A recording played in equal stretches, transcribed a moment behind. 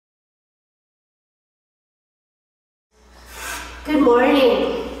Good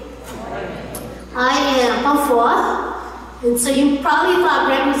morning. I am Pafua, and so you probably thought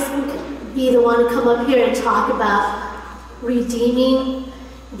Greg was going to be the one to come up here and talk about redeeming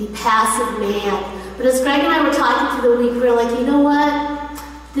the passive man. But as Greg and I were talking through the week, we were like, you know what?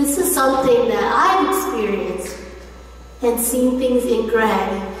 This is something that I've experienced and seen things in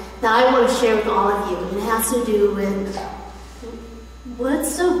Greg that I want to share with all of you. And it has to do with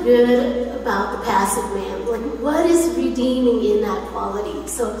what's so good about the passive man? Like, what is redeeming in that quality?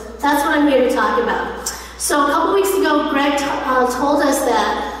 So that's what I'm here to talk about. So a couple weeks ago, Greg told us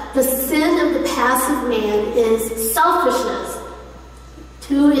that the sin of the passive man is selfishness.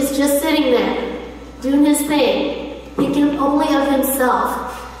 Who is just sitting there, doing his thing, thinking only of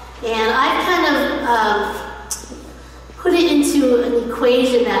himself. And I kind of put it into an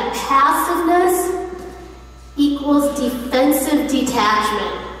equation that passiveness equals defensive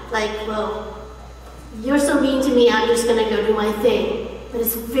detachment. Like, well, you're so mean to me, I'm just going to go do my thing. But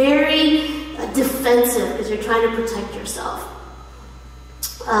it's very defensive because you're trying to protect yourself.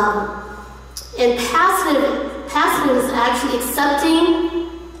 And passive is actually accepting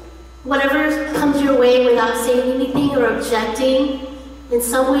whatever comes your way without saying anything or objecting. In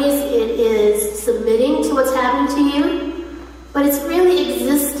some ways, it is submitting to what's happening to you, but it's really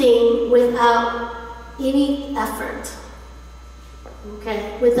existing without any effort.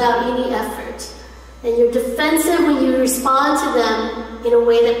 Okay? Without any effort. And you're defensive when you respond to them in a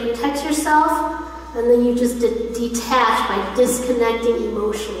way that protects yourself, and then you just detach by disconnecting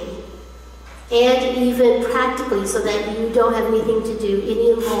emotionally and even practically, so that you don't have anything to do,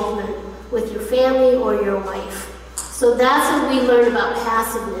 any involvement with your family or your wife. So that's what we learned about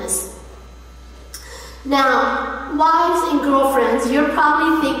passiveness. Now, wives and girlfriends, you're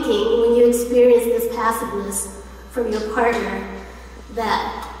probably thinking when you experience this passiveness from your partner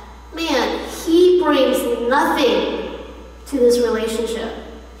that, man, he brings nothing to this relationship.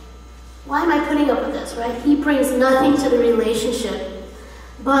 Why am I putting up with this, right? He brings nothing to the relationship.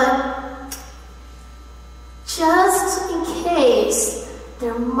 But just in case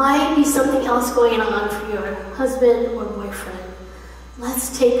there might be something else going on for your husband or boyfriend,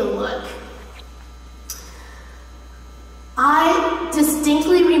 let's take a look. I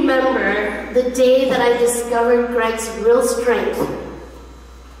distinctly remember the day that I discovered Greg's real strength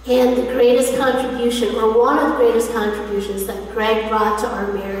and the greatest contribution, or one of the greatest contributions that Greg brought to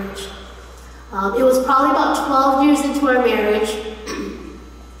our marriage. It was probably about 12 years into our marriage.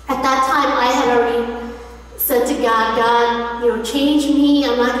 At that time, I had already said to God, change me.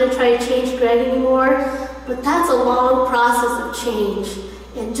 I'm not going to try to change Greg anymore. But that's a long process of change.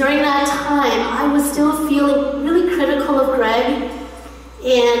 And during that time, I was still feeling really critical of Greg.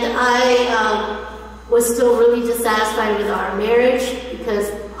 And I was still really dissatisfied with our marriage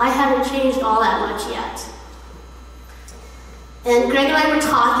because I hadn't changed all that much yet. And Greg and I were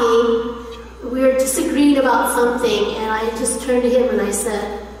talking. We were disagreeing about something. And I just turned to him and I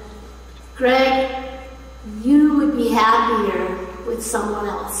said, Greg, you would be happier with someone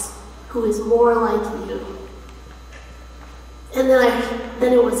else who is more like you. And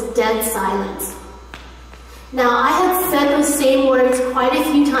then it was dead silence. Now, I had said those same words quite a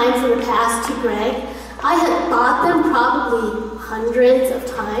few times in the past to Greg. I had thought them probably hundreds of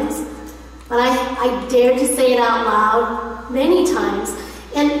times, but I dared to say it out loud many times.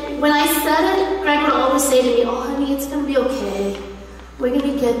 And when I said it, Greg would always say to me, oh, honey, it's going to be okay. We're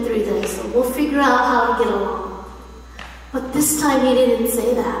going to get through this, and we'll figure out how to get along. But this time he didn't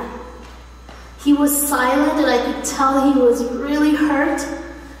say that. He was silent, and I could tell he was really hurt,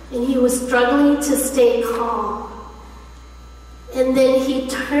 and he was struggling to stay calm. And then he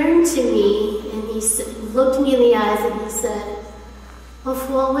turned to me, and he looked me in the eyes, and he said,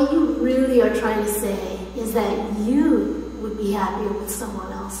 well, what you really are trying to say is that you would be happier with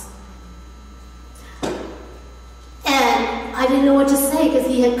someone else. And I didn't know what to say because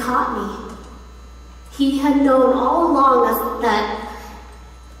he had caught me. He had known all along that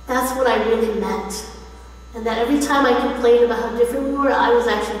that's what I really meant. And that every time I complained about how different we were, I was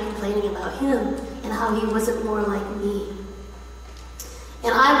actually complaining about him and how he wasn't more like me.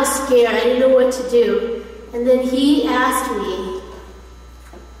 And I was scared. I didn't know what to do. And then he asked me,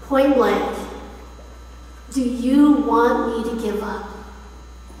 point blank, do you want me to give up?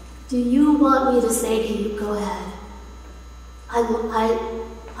 Do you want me to say to you, go ahead? I'm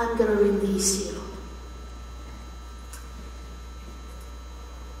going to release you.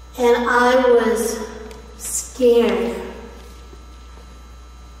 And I was scared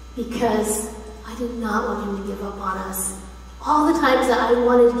because I did not want him to give up on us. All the times that I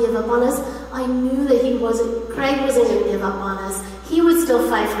wanted to give up on us, I knew that Greg wasn't going to give up on us. He would still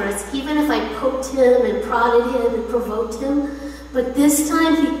fight for us, even if I poked him and prodded him and provoked him. But this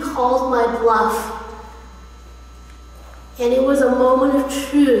time he called my bluff. And it was a moment of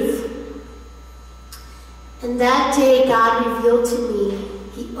truth. And that day God revealed to me,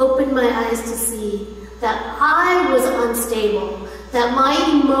 he opened my eyes to see that I was unstable, that my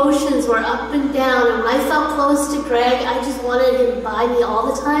emotions were up and down, and when I felt close to Greg, I just wanted him by me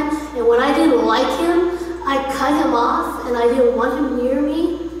all the time, and when I didn't like him, I cut him off, and I didn't want him near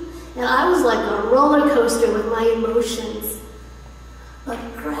me, and I was like a roller coaster with my emotions. But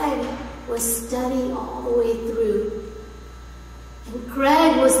Greg was steady all the way through, and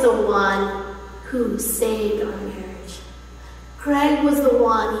Greg was the one who saved our marriage. Greg was the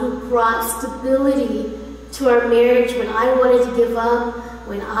one who brought stability to our marriage when I wanted to give up,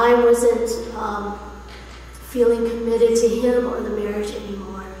 when I wasn't feeling committed to him or the marriage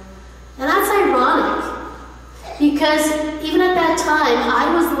anymore. And that's ironic, because even at that time,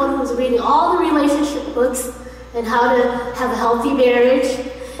 I was the one who was reading all the relationship books and how to have a healthy marriage.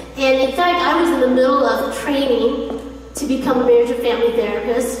 And in fact, I was in the middle of training to become a marriage and family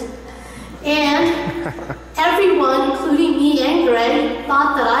therapist. And everyone, including me and Greg,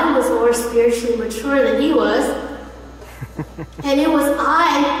 thought that I was more spiritually mature than he was. And it was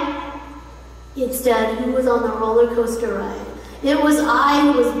I, instead, who was on the roller coaster ride. It was I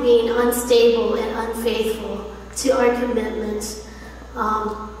who was being unstable and unfaithful to our commitment.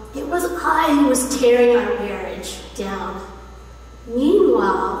 It was I who was tearing our marriage down.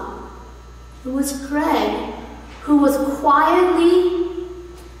 Meanwhile, it was Greg who was quietly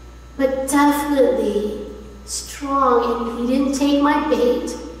but definitely strong, and he didn't take my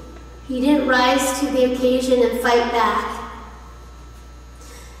bait. He didn't rise to the occasion and fight back.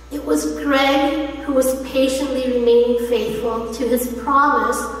 It was Greg who was patiently remaining faithful to his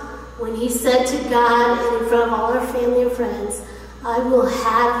promise when he said to God and in front of all our family and friends, I will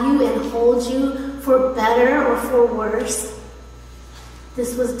have you and hold you for better or for worse.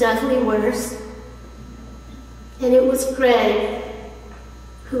 This was definitely worse. And it was Greg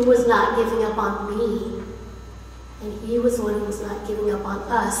who was not giving up on me. And he was the one who was not giving up on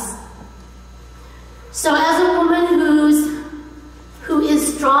us. So as a woman who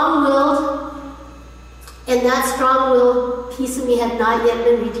is strong-willed, and that strong-willed piece of me had not yet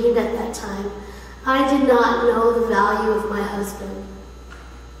been redeemed at that time, I did not know the value of my husband.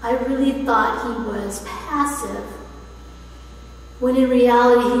 I really thought he was passive, when in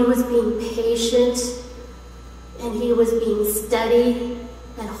reality he was being patient, and he was being steady,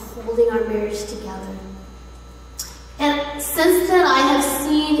 and holding our marriage together. And since then, I have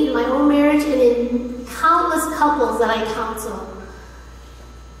seen in my own marriage and in countless couples that I counsel,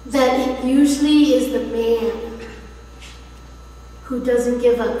 that it usually is the man who doesn't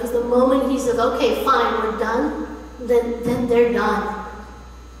give up. Because the moment he says, okay, fine, we're done, then they're done.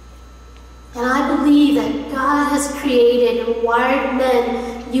 And I believe that God has created and wired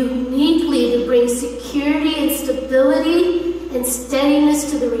men uniquely to bring security and stability and steadiness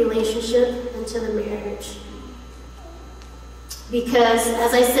to the relationship and to the marriage. Because,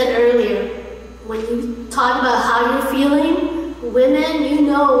 as I said earlier, when you talk about how you're feeling, women, you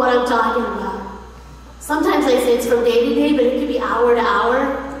know what I'm talking about. Sometimes I say it's from day to day, but it could be hour to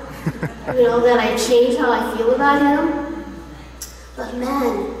hour, that I change how I feel about him. But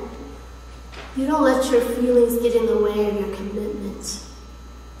men, you don't let your feelings get in the way of your commitment.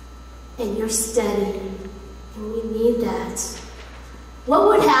 And you're steady. And we need that. What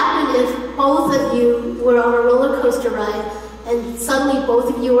would happen if both of you were on a roller coaster ride and suddenly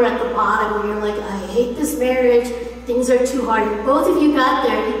both of you were at the bottom and you're like, I hate this marriage, things are too hard. And both of you got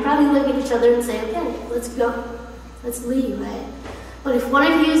there, you'd probably look at each other and say, okay, let's go. Let's leave, right? But if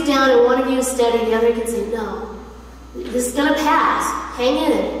one of you is down and one of you is steady, the other can say, no, this is going to pass. Hang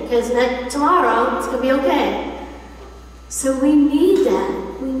in it, because tomorrow it's going to be okay. So we need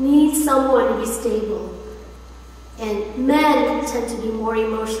that. We need someone to be stable. And men tend to be more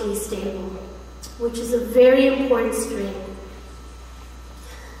emotionally stable, which is a very important strength.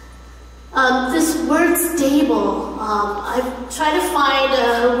 This word stable, I've tried to find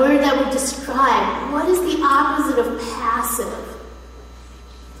a word that would describe what is the opposite of passive,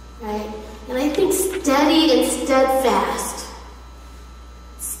 right? And I think steady and steadfast.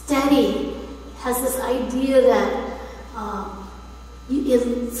 Steady has this idea that on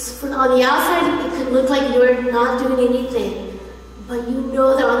the outside it could look like you're not doing anything, but you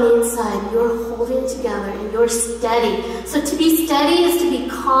know that on the inside you're holding it together and you're steady. So to be steady is to be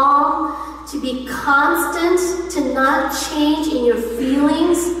calm, to be constant, to not change in your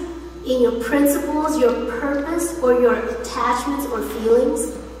feelings, in your principles, your purpose, or your attachments or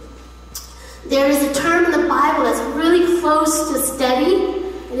feelings. There is a term in the Bible that's really close to steady,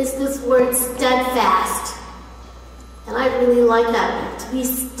 and it's this word steadfast. And I really like that. To be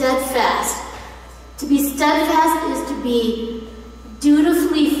steadfast. To be steadfast is to be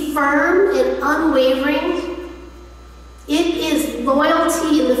dutifully firm and unwavering. It is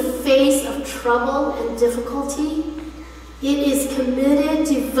loyalty in the face of trouble and difficulty. It is committed,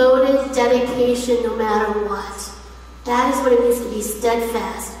 devoted dedication no matter what. That is what it means to be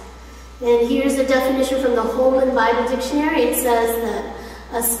steadfast. And here's a definition from the Holman Bible Dictionary. It says that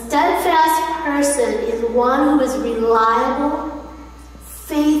a steadfast person is one who is reliable,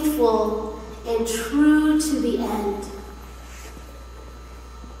 faithful, and true to the end.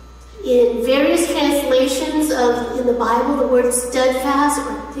 In various translations in the Bible, the word steadfast,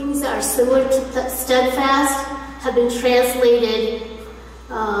 or things that are similar to steadfast, have been translated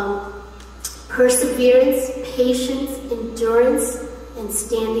perseverance, patience, endurance, and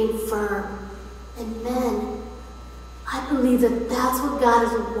standing firm. And men, I believe that that's what God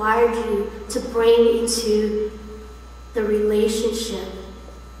has wired you to bring into the relationship.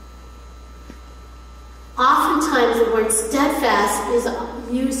 Oftentimes the word steadfast is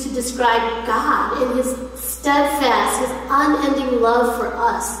used to describe God and his steadfast, his unending love for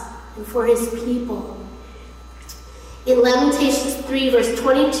us and for his people. In Lamentations 3, verse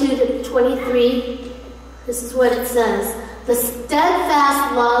 22 to 23, this is what it says. The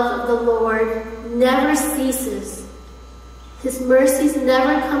steadfast love of the Lord never ceases. His mercies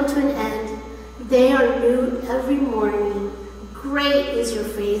never come to an end. They are new every morning. Great is your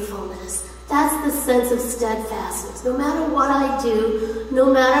faithfulness. That's the sense of steadfastness. No matter what I do,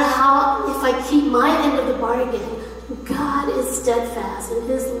 no matter if I keep my end of the bargain, God is steadfast and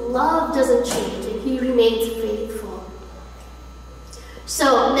his love doesn't change and he remains faithful.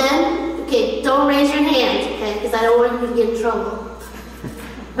 So, men, okay, don't raise your hands, okay, because I don't want you to get in trouble.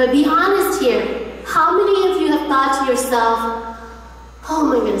 But be honest here. How many of you have thought to yourself, oh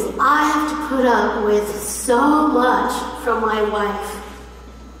my goodness, I have to put up with so much from my wife?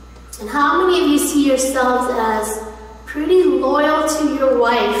 And how many of you see yourselves as pretty loyal to your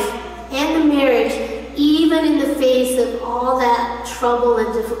wife and the marriage, even in the face of all that trouble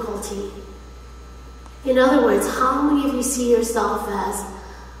and difficulty? In other words, how many of you see yourself as,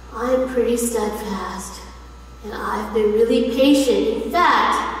 I'm pretty steadfast, and I've been really patient. In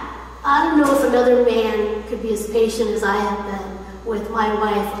fact, I don't know if another man could be as patient as I have been with my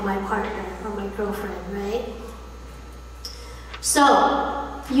wife or my partner or my girlfriend, right? So,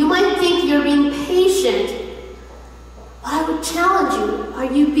 you might think you're being patient, but I would challenge you, are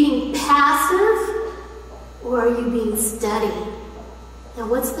you being passive or are you being steady? Now,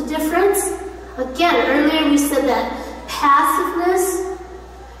 what's the difference? Again, earlier we said that passiveness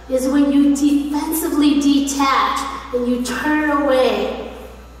is when you defensively detach and you turn away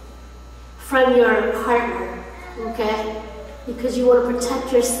from your partner, okay? Because you want to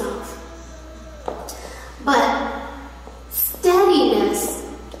protect yourself. But steadiness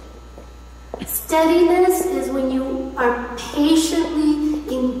is when you are patiently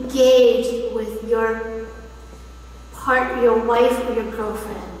engaged with your wife or your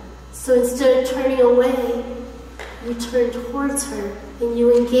girlfriend. So instead of turning away, you turn towards her and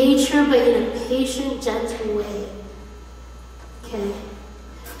you engage her, but in a patient, gentle way. Okay?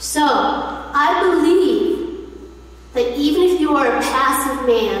 So, I believe that even if you are a passive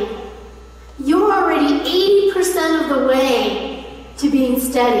man, you're already 80% of the way to being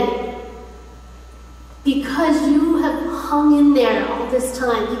steady. Because you have hung in there all this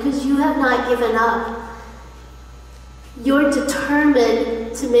time, because you have not given up. You're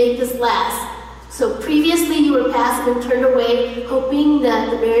determined to make this last. So previously you were passive and turned away, hoping that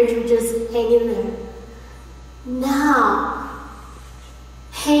the marriage would just hang in there. Now,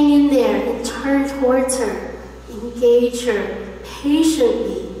 hang in there and turn towards her. Engage her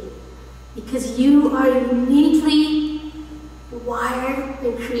patiently, because you are uniquely wired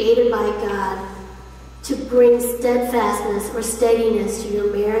and created by God to bring steadfastness or steadiness to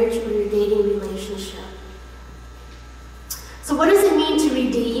your marriage or your dating relationship. So what does it mean to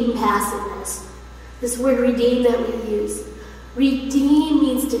redeem passiveness? This word redeem that we use. Redeem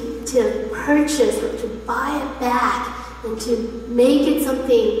means to purchase or to buy it back and to make it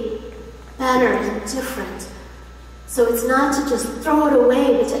something better and different. So it's not to just throw it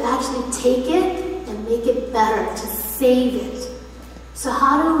away, but to actually take it and make it better, to save it. So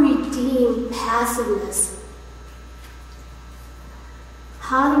how to redeem passiveness?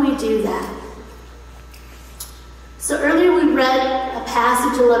 How do we do that? So earlier we read a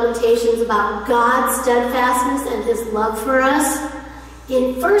passage in Lamentations about God's steadfastness and his love for us.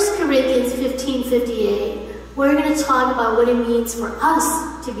 In 1 Corinthians 15:58, we're going to talk about what it means for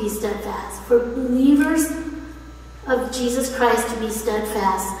us to be steadfast, for believers of Jesus Christ to be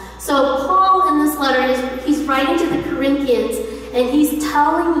steadfast. So Paul in this letter, he's he's writing to the Corinthians, and he's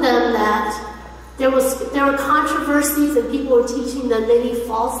telling them that there were controversies and people were teaching them many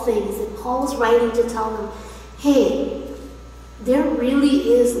false things. And Paul was writing to tell them, hey, there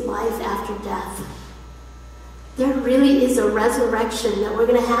really is life after death. There really is a resurrection that we're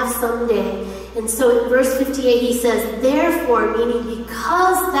going to have someday. And so in verse 58 he says, therefore, meaning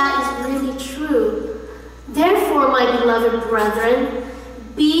because that is really true, therefore, my beloved brethren,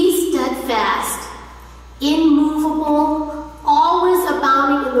 be steadfast, immovable, always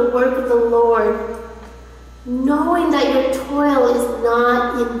abounding in the work of the Lord, knowing that your toil is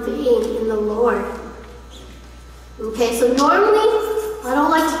not in vain in the Lord. Okay, so normally I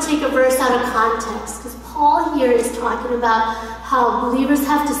don't like to take a verse out of context, because Paul here is talking about how believers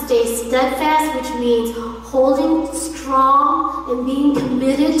have to stay steadfast, which means holding strong and being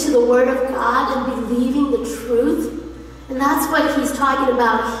committed to the Word of God and believing the truth. And that's what he's talking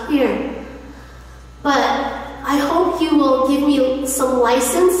about here. But I hope you will give me some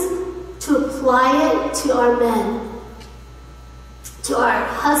license to apply it to our men, to our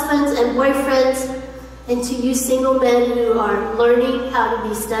husbands and boyfriends, and to you single men who are learning how to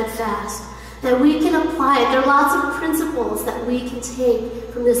be steadfast, that we can apply it. There are lots of principles that we can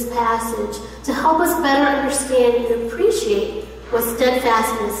take from this passage to help us better understand and appreciate what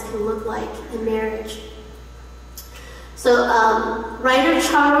steadfastness can look like in marriage. So writer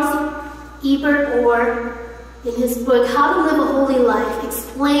Charles Ebert Orr, in his book, How to Live a Holy Life,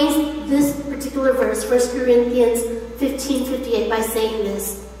 explains this particular verse, 1 Corinthians 15:58, by saying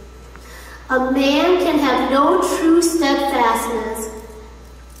this: a man can have no true steadfastness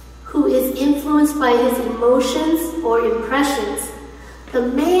who is influenced by his emotions or impressions. The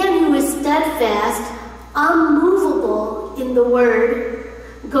man who is steadfast, unmovable in the word,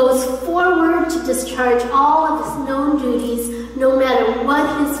 goes forward to discharge all of his known duties, no matter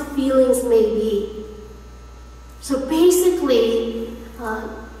what his feelings may be. So basically,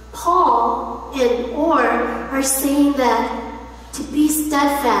 Paul and Orr are saying that to be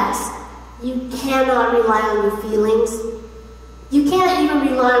steadfast, you cannot rely on your feelings. You can't even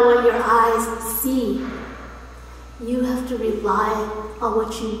rely on what your eyes see. You have to rely on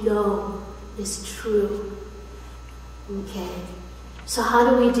what you know is true. Okay? So how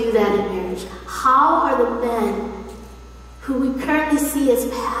do we do that in marriage? How are the men who we currently see as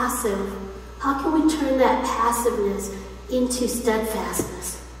passive, how can we turn that passiveness into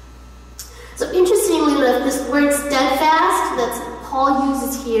steadfastness? So interestingly enough, this word steadfast that Paul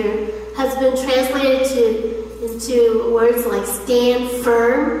uses here has been translated into words like stand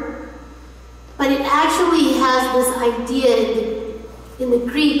firm, but it actually has this idea in the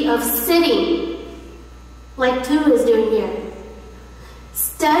Greek of sitting, like Tu is doing here.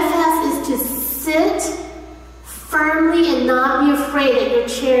 Steadfast is to sit firmly and not be afraid that your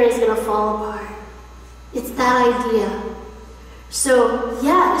chair is going to fall apart. It's that idea. So,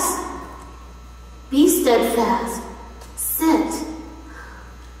 yes, be steadfast. Sit.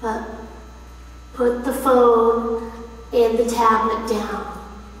 Put the phone and the tablet down.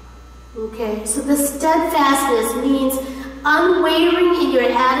 Okay, so the steadfastness means unwavering in your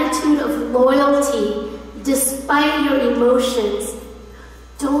attitude of loyalty despite your emotions.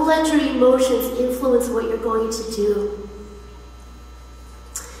 Don't let your emotions influence what you're going to do.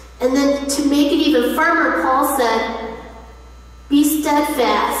 And then to make it even firmer, Paul said, be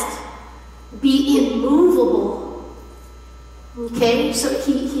steadfast, be immovable. Okay, so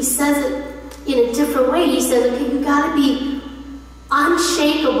he says it in a different way. He says, okay, you got to be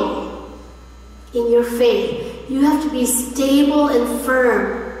unshakable in your faith. You have to be stable and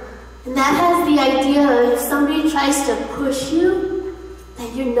firm. And that has the idea of if somebody tries to push you,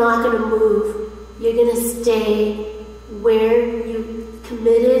 that you're not going to move. You're going to stay where you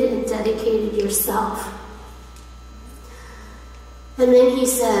committed and dedicated yourself. And then he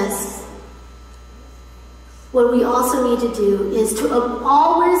says, what we also need to do is to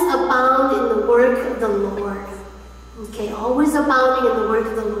always abound in the work of the Lord. Okay, always abounding in the work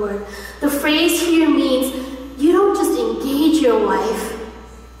of the Lord. The phrase here means you don't just engage your wife,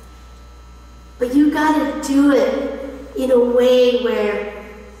 but you got to do it in a way where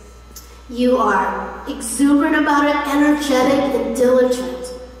you are exuberant about it, energetic and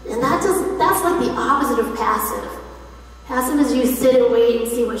diligent. And that's like the opposite of passive. Passive is you sit and wait and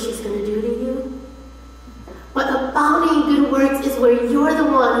see what she's going to do to you. But abounding in good works is where you're the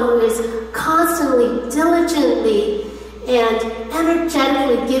one who is constantly, diligently, and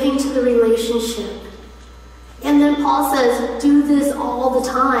energetically giving to the relationship. And then Paul says, do this all the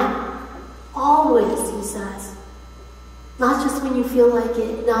time. Always, he says. Not just when you feel like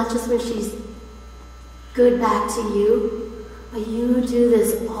it, not just when she's good back to you, But you do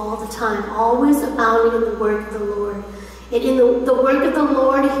this all the time, always abounding in the work of the Lord. And in the work of the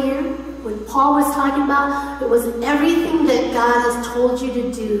Lord here, when Paul was talking about, it was everything that God has told you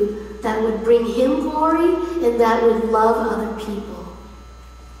to do that would bring him glory and that would love other people.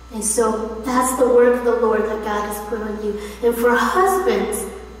 And so that's the work of the Lord that God has put on you. And for husbands,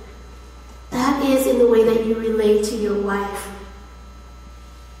 that is in the way that you relate to your wife.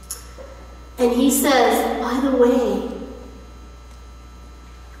 And he says, by the way,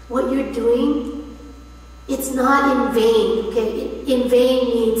 what you're doing, it's not in vain. Okay? In vain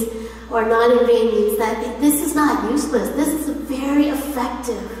means, or not in vain means that this is not useless. This is very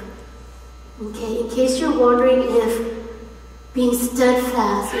effective. Okay? In case you're wondering if being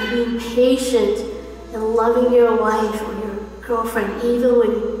steadfast and being patient and loving your wife or your girlfriend, even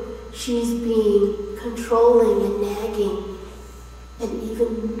when she's being controlling and nagging and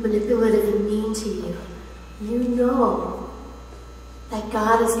even manipulative and mean to you, you know that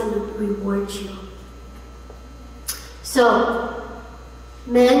God is going to reward you. So,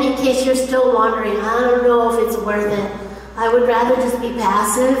 men, in case you're still wondering, I don't know if it's worth it. I would rather just be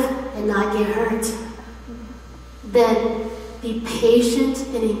passive and not get hurt than be patient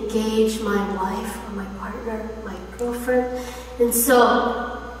and engage my wife or my partner, my girlfriend. And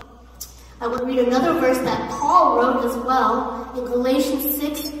so, I want to read another verse that Paul wrote as well in Galatians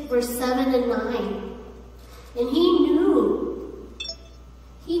 6, verse 7 and 9. And he knew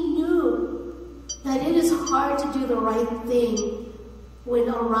that it is hard to do the right thing when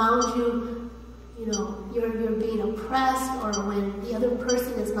around you, you're being oppressed, or when the other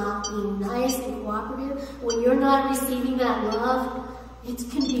person is not being nice and cooperative. When you're not receiving that love, it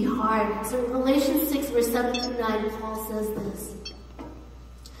can be hard. So in Galatians 6, verse 7 through 9, Paul says this.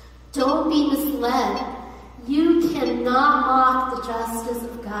 Don't be misled. You cannot mock the justice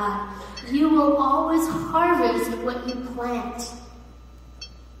of God. You will always harvest what you plant.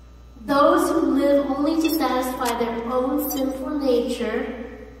 Those who live only to satisfy their own sinful nature,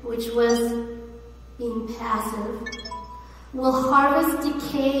 which was being passive, will harvest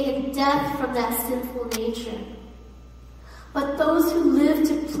decay and death from that sinful nature. But those who live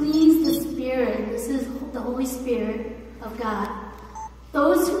to please the Spirit, this is the Holy Spirit of God,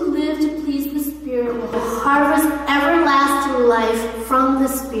 those who live to please the Spirit will harvest everlasting life from the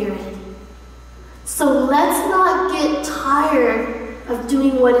Spirit. So let's not get tired of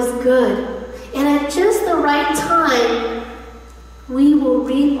doing what is good. And at just the right time, we will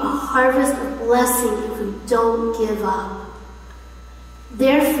reap a harvest of blessing if we don't give up.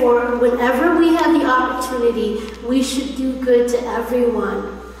 Therefore, whenever we have the opportunity, we should do good to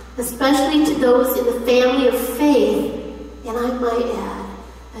everyone, especially to those in the family of faith, and I might add,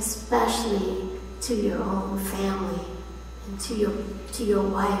 especially to your own family and to your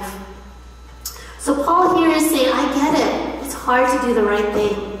wife. So Paul here is saying, I get it. It's hard to do the right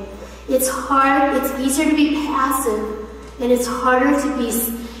thing. It's hard, it's easier to be passive, and it's harder to be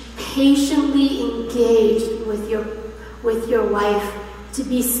patiently engaged with your wife, to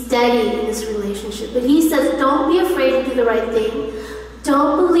be steady in this relationship. But he says, don't be afraid to do the right thing.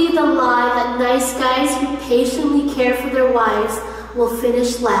 Don't believe the lie that nice guys who patiently care for their wives will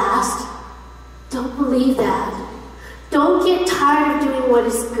finish last. Don't believe that. Don't get tired of doing what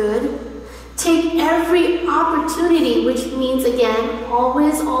is good. Take every opportunity, which means, again,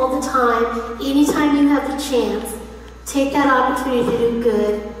 always, all the time, anytime you have the chance, take that opportunity to do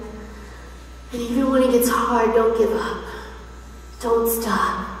good. And even when it gets hard, don't give up. Don't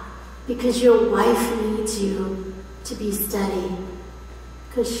stop. Because your wife needs you to be steady.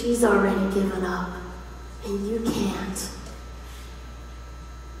 Because she's already given up. And you can't.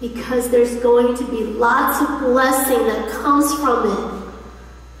 Because there's going to be lots of blessing that comes from it.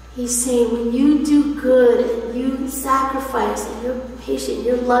 He's saying when you do good and you sacrifice and you're patient,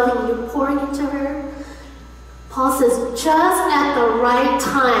 you're loving, and you're pouring into her, Paul says, just at the right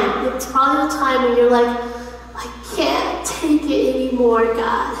time, it's probably the time when you're like, I can't take it anymore,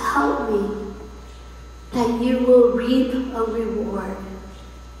 God, help me, that you will reap a reward.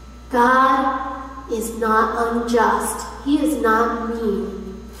 God is not unjust. He is not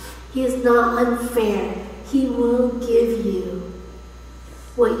mean. He is not unfair. He will give you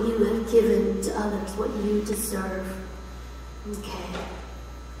what you have given to others, what you deserve. Okay.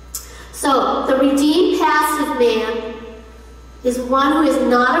 So, the redeemed passive man is one who is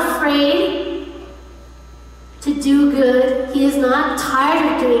not afraid to do good. He is not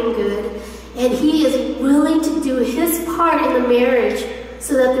tired of doing good. And he is willing to do his part in the marriage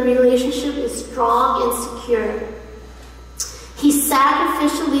so that the relationship is strong and secure. He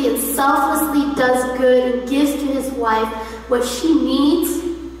sacrificially and selflessly does good and gives to his wife what she needs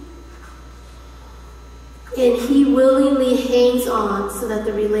And he willingly hangs on so that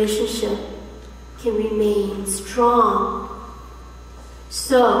the relationship can remain strong.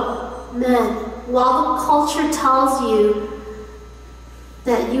 So, men, while the culture tells you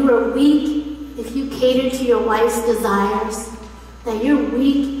that you are weak if you cater to your wife's desires, that you're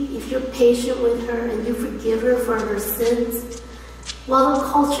weak if you're patient with her and you forgive her for her sins, while the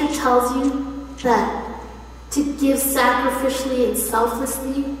culture tells you that to give sacrificially and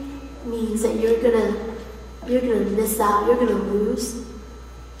selflessly means that you're gonna miss out, you're gonna lose,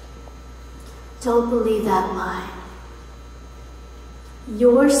 don't believe that lie.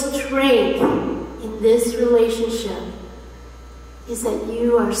 Your strength in this relationship is that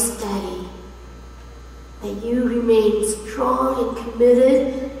you are steady, that you remain strong and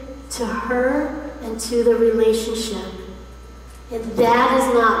committed to her and to the relationship. And that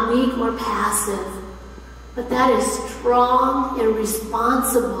is not weak or passive, but that is strong and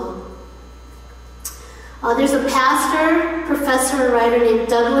responsible. There's a pastor, professor, and writer named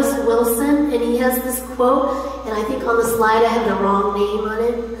Douglas Wilson, and he has this quote, and I think on the slide I have the wrong name on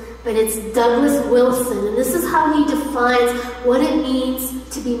it, but it's Douglas Wilson, and this is how he defines what it means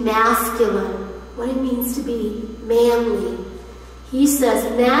to be masculine, what it means to be manly. He says,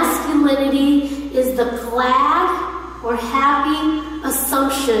 masculinity is the glad or happy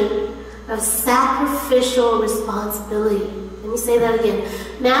assumption of sacrificial responsibility. Let me say that again.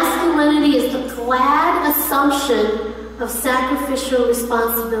 Masculinity is the glad assumption of sacrificial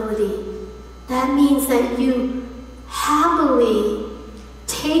responsibility. That means that you happily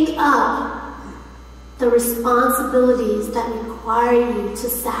take up the responsibilities that require you to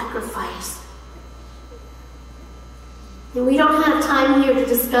sacrifice. And we don't have time here to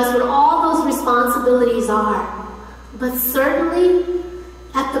discuss what all those responsibilities are, but certainly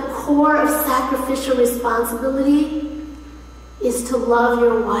at the core of sacrificial responsibility is to love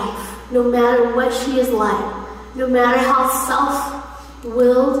your wife, no matter what she is like, no matter how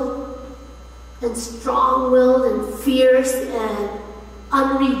self-willed and strong-willed and fierce and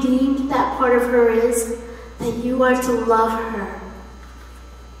unredeemed that part of her is, that you are to love her.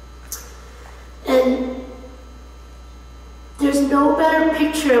 And there's no better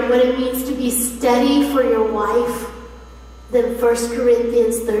picture of what it means to be steady for your wife than 1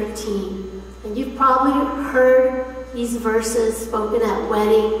 Corinthians 13. And you've probably heard these verses spoken at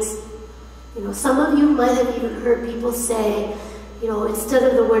weddings. You know, some of you might have even heard people say, you know, instead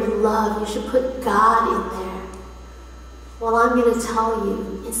of the word love, you should put God in there. Well, I'm going to tell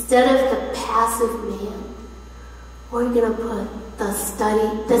you, instead of the passive man, we're going to put the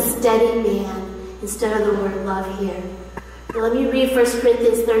steady man instead of the word love here. Now, let me read 1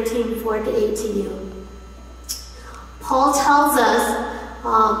 Corinthians 13, 4-8 to you. Paul tells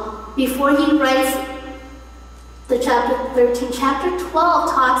us, before he writes the chapter 13, chapter 12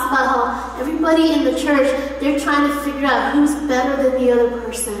 talks about how everybody in the church, they're trying to figure out who's better than the other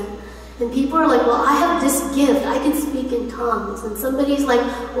person. And people are like, well, I have this gift. I can speak in tongues. And somebody's like,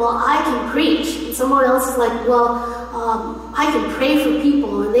 well, I can preach. And someone else is like, well, I can pray for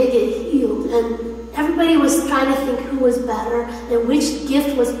people and they get healed. And everybody was trying to think who was better and which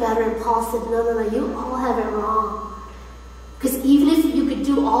gift was better. And Paul said, no, you all have it wrong. Because even if you could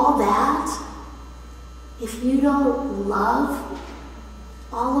do all that, if you don't love,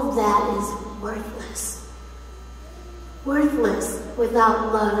 all of that is worthless. Worthless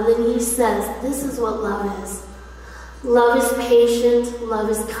without love. And then he says, this is what love is. Love is patient, love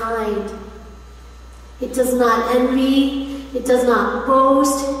is kind. It does not envy, it does not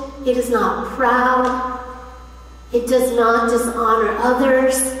boast, it is not proud, it does not dishonor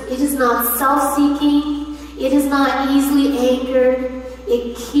others, it is not self-seeking, it is not easily angered,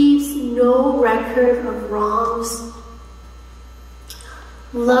 it keeps no record of wrongs.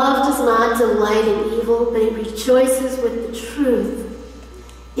 Love does not delight in evil, but it rejoices with the truth.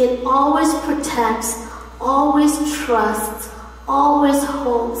 It always protects, always trusts, always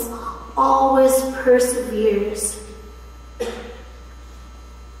hopes, always perseveres.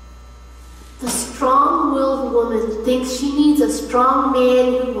 The strong-willed woman thinks she needs a strong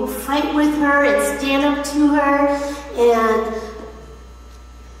man who will fight with her and stand up to her and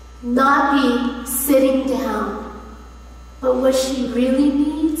not be sitting down. But what she really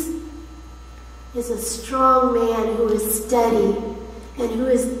needs is a strong man who is steady and who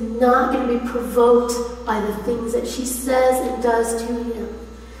is not going to be provoked by the things that she says and does to him.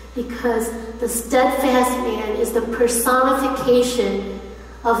 Because the steadfast man is the personification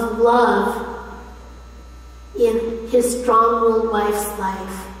of love in his strong-willed wife's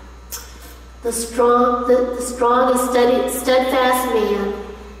life. The strong and steadfast man,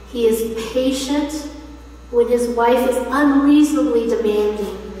 he is patient when his wife is unreasonably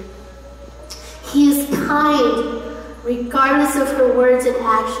demanding. He is kind, regardless of her words and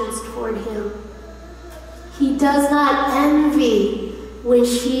actions toward him. He does not envy when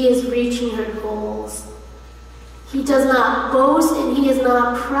she is reaching her goals. He does not boast and he is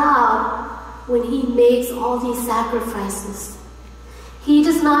not proud when he makes all these sacrifices. He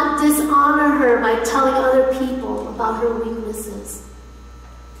does not dishonor her by telling other people about her weaknesses.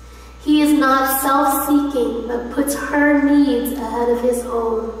 He is not self-seeking, but puts her needs ahead of his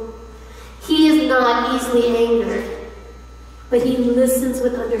own. He is not easily angered, but he listens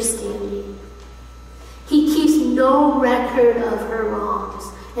with understanding. He keeps no record of her wrongs,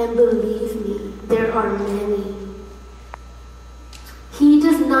 and believe me, there are many. He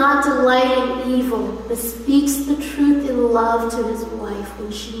does not delight in evil, but speaks the truth in love to his wife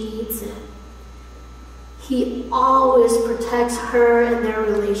when she needs it. He always protects her and their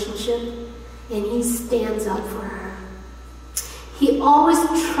relationship, and he stands up for her. He always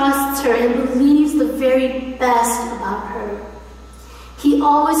trusts her and believes the very best about her. He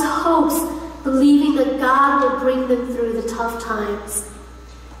always hopes, believing that God will bring them through the tough times.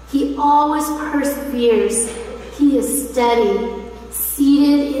 He always perseveres. He is steady,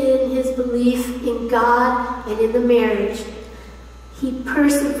 seated in his belief in God and in the marriage. He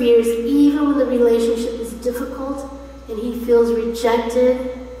perseveres even when the relationship is difficult and he feels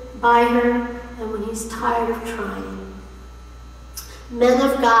rejected by her and when he's tired of trying. Men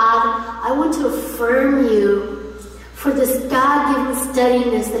of God, I want to affirm you for this God-given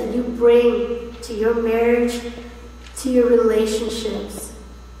steadiness that you bring to your marriage, to your relationships.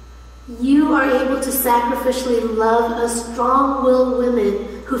 You are able to sacrificially love us strong-willed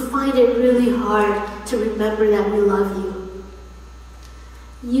women who find it really hard to remember that we love you.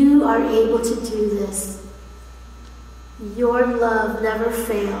 You are able to do this. Your love never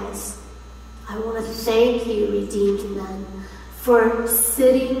fails. I want to thank you, redeemed men, for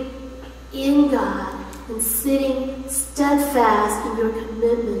sitting in God and sitting steadfast in your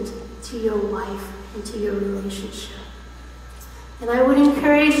commitment to your wife and to your relationship. And I would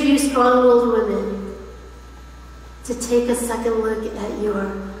encourage you, strong-willed women, to take a second look at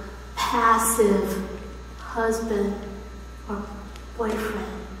your passive husband or boyfriend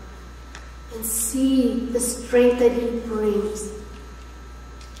and see the strength that he brings.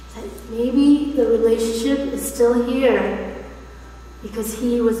 That maybe the relationship is still here because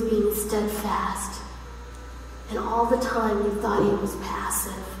he was being steadfast. And all the time you thought he was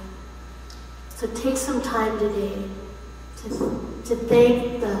passive. So take some time today to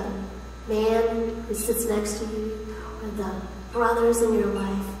thank the man who sits next to you, or the brothers in your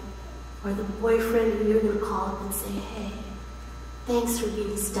life, or the boyfriend who you're going to call up and say, hey, thanks for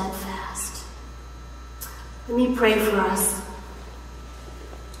being steadfast. Let me pray for us.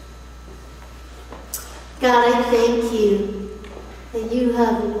 God, I thank you that you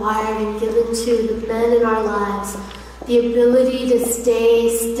have wired and given to the men in our lives the ability to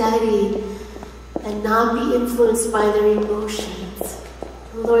stay steady and not be influenced by their emotions.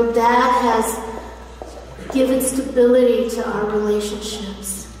 Lord, that has given stability to our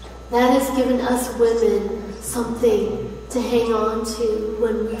relationships. That has given us women something to hang on to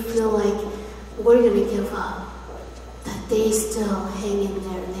when we feel like we're going to give up. That they still hang in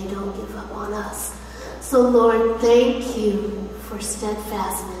there and they don't give up on us. So Lord, thank you for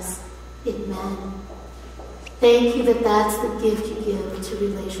steadfastness in men. Thank you that that's the gift you give to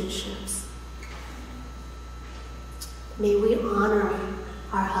relationships. May we honor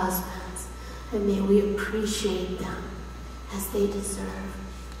our husbands, and may we appreciate them as they deserve.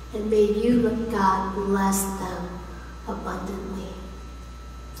 And may you, God, bless them abundantly.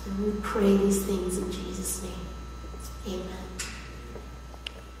 And we pray these things in Jesus' name. Amen.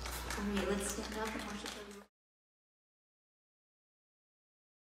 All right, let's stand up and worship.